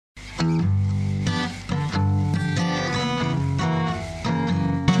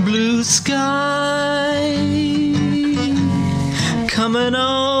Blue sky coming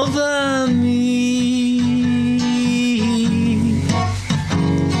over me.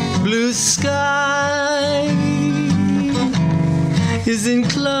 Blue sky is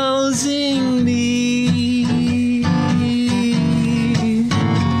enclosing me.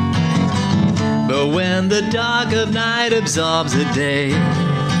 But when the dark of night absorbs the day,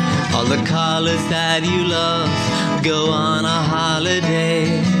 all the colors that you love go on a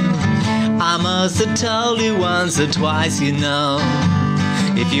holiday. I must have told you once or twice, you know,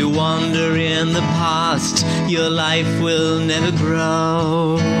 if you wander in the past, your life will never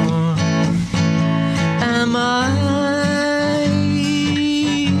grow. Am I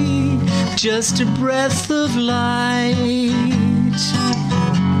just a breath of light?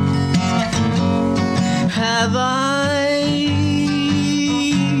 Have I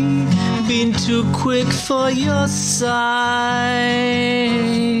been too quick for your sight?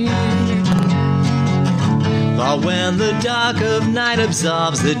 Or when the dark of night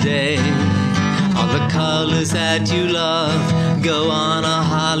absorbs the day, all the colors that you love go on a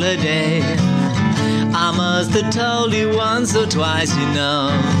holiday. I must have told you once or twice, you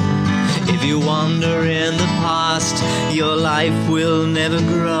know, if you wander in the past, your life will never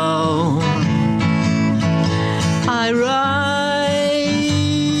grow. I rise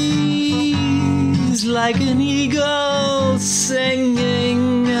like an eagle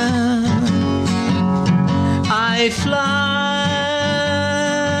singing, I fly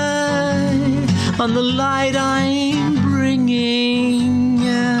on the light I'm bringing.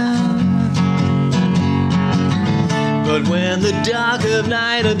 But when the dark of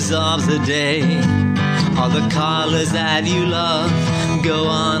night absorbs the day, all the colors that you love go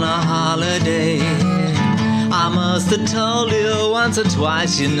on a holiday. I must have told you once or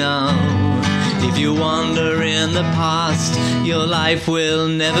twice, you know, if you wander in the past, your life will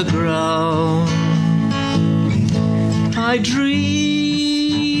never grow. I dream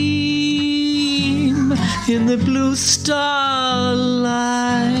in the blue starlight.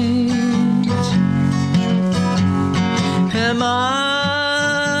 Am I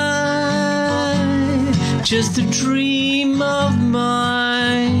just a dream of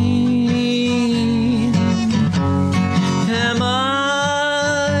mine? Am I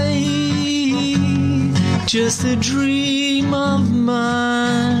just a dream of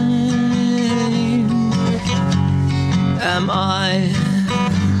mine? Am I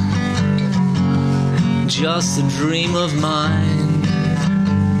just a dream of mine?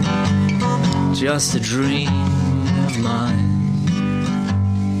 Just a dream of mine.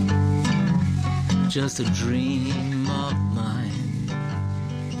 Just a dream of mine.